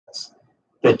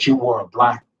that you were a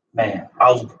black man?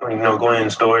 I was, going in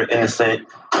the store, innocent.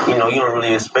 You don't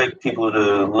really expect people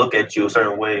to look at you a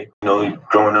certain way.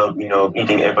 Growing up, you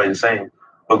think everybody's the same.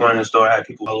 But going in the store, I had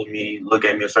people follow me, look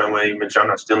at me a certain way, make sure I'm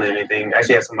not stealing anything.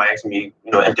 Actually, I had somebody ask me,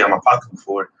 empty out my pockets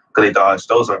before because they thought I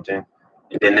stole something.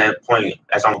 And then that point,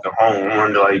 as I'm walking home, I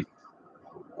wonder, like,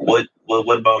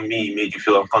 what about me made you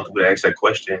feel uncomfortable to ask that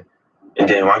question? And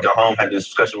then when I got home, I had this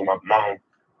discussion with my mom.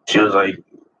 She was like,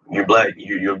 "You're black.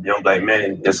 You're a young black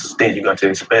man. That's the thing you got to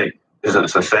expect. It's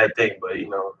a sad thing, but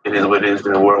it is what it is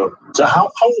in the world." So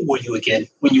how old were you again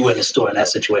when you were in the store in that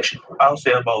situation? I would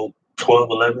say about 12,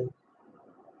 11.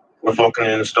 I was walking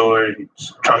in the store,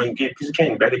 trying to get a piece of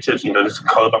candy, bag of chips. Just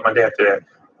call about my dad after that.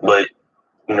 But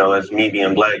as me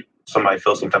being black, somebody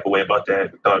felt some type of way about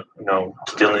that. Thought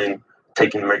stealing,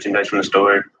 taking merchandise from the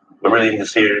store, but really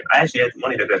just here. I actually had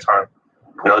money at that time.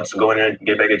 Just go in there and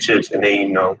get a bag of chips, and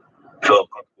they felt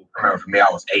comfortable. I remember for me, I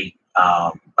was 8.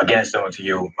 Again, similar to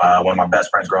you, one of my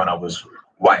best friends growing up was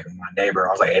white. My neighbor,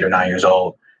 I was like 8 or 9 years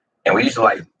old. And we used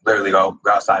to literally go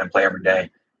outside and play every day.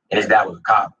 And his dad was a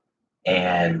cop.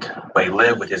 But he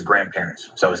lived with his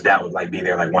grandparents. So his dad would be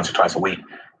there once or twice a week.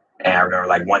 And I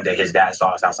remember one day his dad saw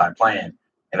us outside playing.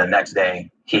 And the next day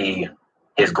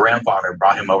his grandfather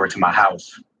brought him over to my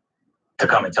house to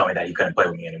come and tell me that he couldn't play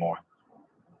with me anymore.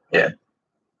 Yeah.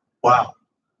 Wow.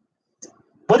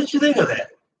 What did you think of that?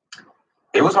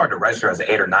 It was hard to register as an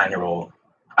 8 or 9-year-old.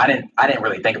 I didn't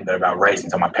really think a bit about race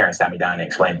until my parents sat me down and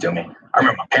explained it to me. I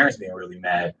remember my parents being really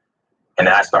mad, and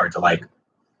then I started to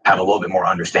have a little bit more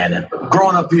understanding.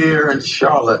 Growing up here in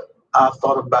Charlotte, I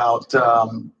thought about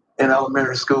in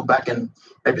elementary school back in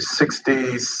maybe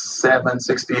 67,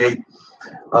 68,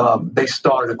 they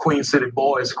started a Queen City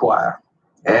Boys Choir,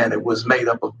 and it was made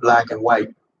up of black and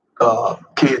white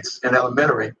kids in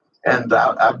elementary, and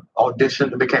I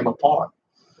auditioned and became a part.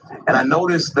 And I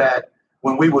noticed that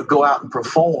when we would go out and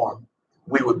perform,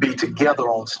 we would be together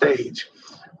on stage.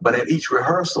 But at each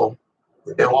rehearsal,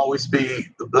 there will always be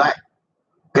the black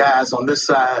guys on this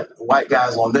side, white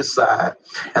guys on this side.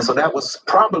 And so that was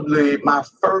probably my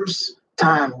first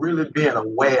time really being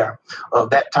aware of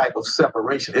that type of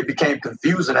separation. It became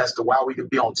confusing as to why we could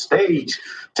be on stage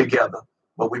together,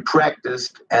 but we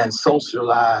practiced and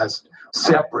socialized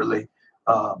separately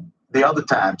the other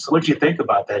times. What did you think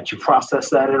about that? Did you process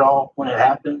that at all when it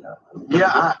happened?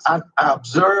 Yeah, I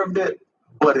observed it,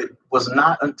 but it was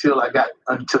not until I got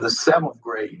into the 7th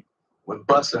grade when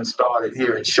busing started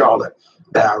here in Charlotte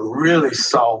that I really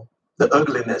saw the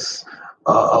ugliness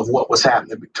of what was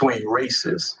happening between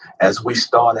races as we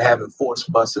started having forced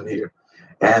busing here.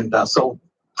 And so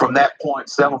from that point,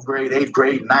 7th grade, 8th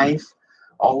grade, 9th,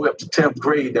 all the way up to 10th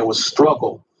grade, there was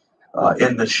struggle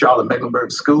in the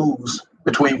Charlotte-Mecklenburg schools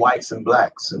between whites and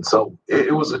blacks. And so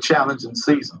it was a challenging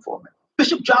season for me.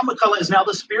 Bishop John McCullough is now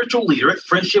the spiritual leader at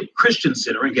Friendship Christian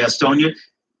Center in Gastonia.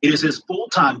 It is his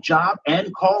full-time job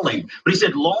and calling. But he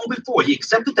said long before he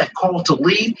accepted that call to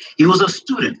lead, he was a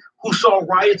student who saw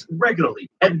riots regularly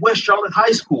at West Charlotte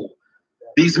High School.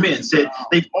 These men said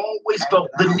they've always felt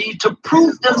the need to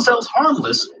prove themselves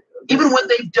harmless, even when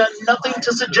they've done nothing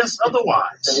to suggest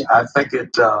otherwise. I think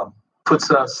it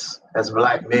puts us as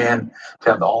black men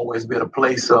to have to always be at a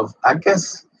place of, I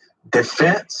guess,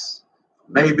 defense,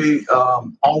 maybe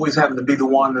always having to be the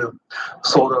one to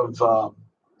sort of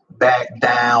back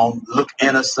down, look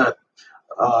innocent.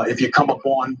 If you come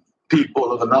upon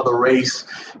people of another race,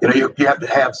 you have to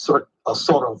have a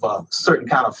certain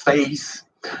kind of face,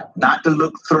 not to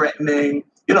look threatening,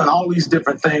 and all these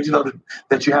different things,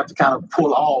 that you have to kind of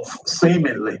pull off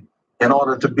seemingly in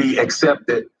order to be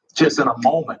accepted just in a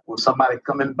moment with somebody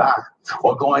coming by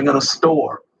or going in a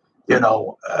store.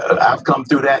 I've come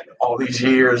through that all these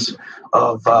years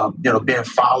of, being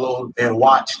followed and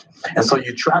watched. And so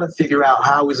you try to figure out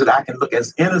how is it I can look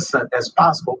as innocent as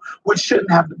possible, which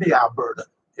shouldn't have to be our burden.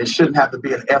 It shouldn't have to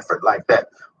be an effort like that.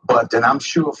 But then I'm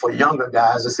sure for younger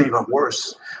guys, it's even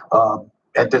worse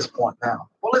at this point now.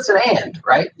 Well, it's an and,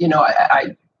 right?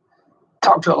 I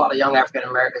talk to a lot of young African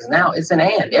Americans now. It's an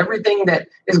and. Everything that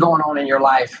is going on in your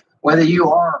life, whether you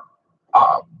are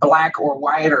black or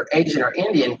white or Asian or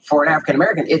Indian, for an African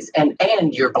American, it's an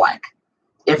and you're black.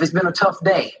 If it's been a tough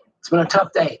day, it's been a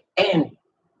tough day, and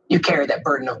you carry that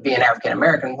burden of being African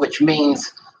American, which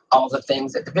means all the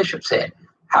things that the bishop said,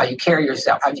 how you carry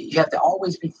yourself, how you have to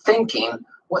always be thinking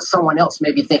what someone else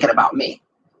may be thinking about me,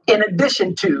 in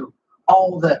addition to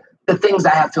all the things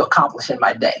I have to accomplish in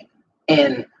my day.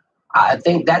 And I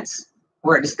think that's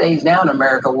we're at the stage now in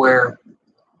America where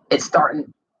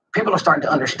people are starting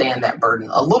to understand that burden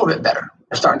a little bit better.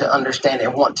 They're starting to understand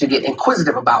and want to get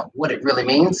inquisitive about what it really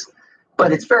means.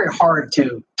 But it's very hard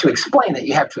to explain it.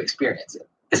 You have to experience it.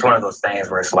 it's one of those things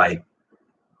where it's like,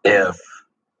 if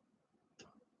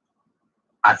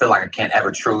I feel like I can't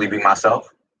ever truly be myself,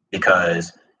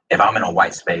 because if I'm in a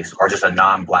white space or just a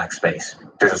non-black space,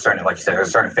 there's a certain, like you said, there's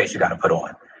a certain face you got to put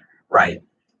on, right?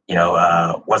 You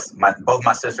know, both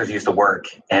my sisters used to work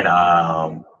in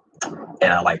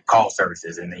like call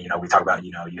services, and then, you know, we talk about,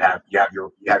 you know, you have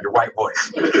your white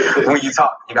voice when you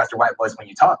talk. You got your white voice when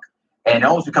you talk, and it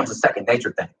almost becomes a second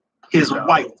nature thing. His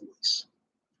white voice.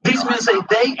 These men say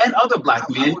they and other black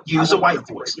men use a white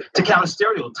voice to counter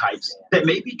stereotypes that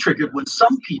may be triggered when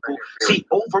some people see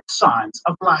overt signs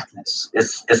of blackness.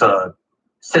 It's a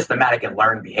systematic and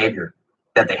learned behavior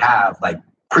that they have, like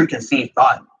preconceived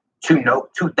thought,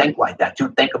 to think like that, to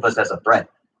think of us as a threat,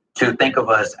 to think of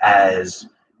us as,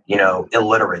 you know,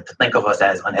 illiterate, to think of us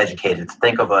as uneducated, to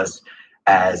think of us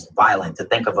as violent, to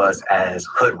think of us as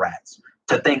hood rats,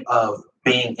 to think of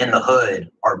being in the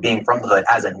hood or being from the hood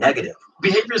as a negative.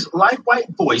 Behaviors like white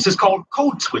voice is called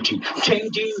code switching,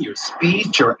 changing your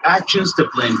speech or actions to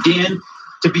blend in,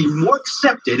 to be more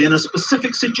accepted in a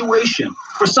specific situation.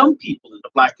 For some people in the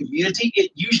black community,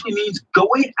 it usually means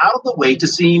going out of the way to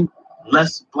seem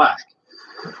less black.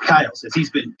 Kyle says he's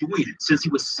been doing it since he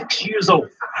was 6 years old.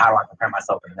 How do I prepare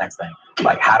myself for the next thing?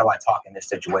 Like, how do I talk in this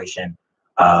situation?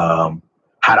 How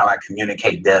do I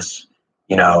communicate this?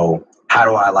 You know, how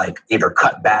do I like either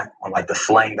cut back on like the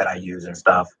slang that I use and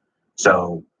stuff,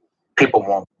 so people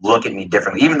won't look at me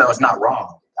differently, even though it's not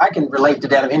wrong. I can relate to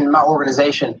that. In my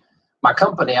organization, my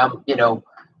company, I'm, you know,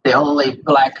 the only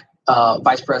black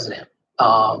vice president.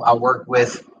 I work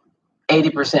with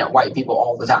 80% white people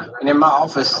all the time. And in my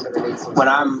office, when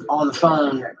I'm on the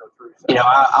phone, you know,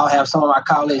 I'll have some of my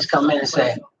colleagues come in and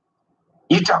say,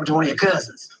 "You talk to one of your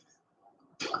cousins."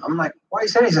 I'm like, "Why are you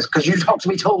saying this?" Because you talk to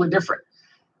me totally different.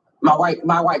 My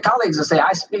white colleagues will say,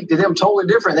 I speak to them totally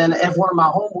different than if one of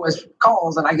my homeboys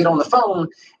calls and I get on the phone.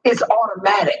 It's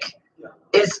automatic.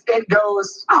 It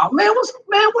goes, "Oh man,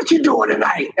 what you doing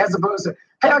tonight?" As opposed to,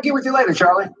 "Hey, I'll get with you later,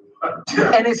 Charlie."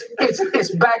 And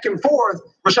it's back and forth.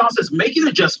 Rashawn says making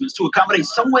adjustments to accommodate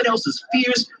someone else's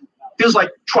fears feels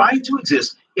like trying to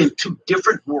exist in two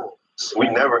different worlds. We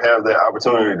never have that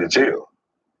opportunity to chill.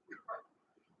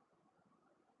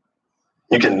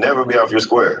 You can never be off your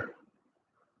square.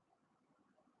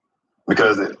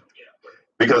 Because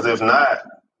if not,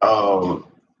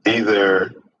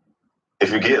 either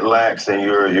if you get lax and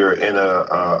you're in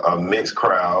a mixed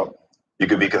crowd, you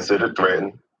could be considered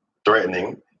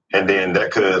threatening, and then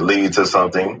that could lead to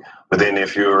something. But then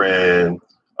if you're in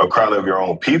a crowd of your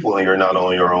own people and you're not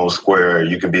on your own square,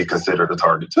 you can be considered a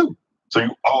target too. So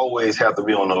you always have to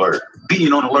be on alert.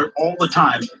 Being on alert all the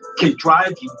time can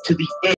drive you to the edge.